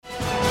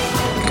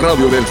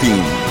Radio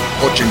Delfín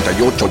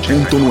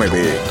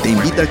 88.9 te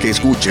invita a que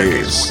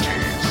escuches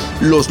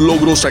los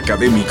logros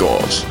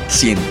académicos,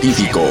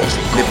 científicos,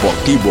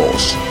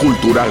 deportivos,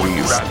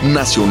 culturales,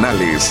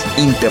 nacionales,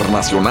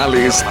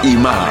 internacionales y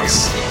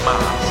más.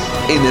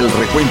 En el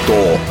Recuento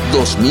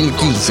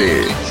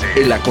 2015,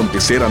 el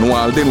acontecer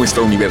anual de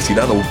nuestra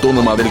Universidad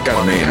Autónoma del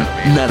Carmen,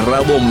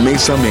 narrado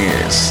mes a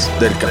mes,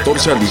 del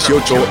 14 al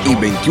 18 y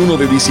 21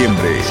 de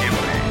diciembre.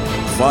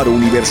 Faro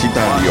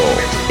Universitario,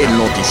 el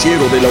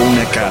noticiero de la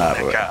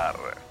UNACAR.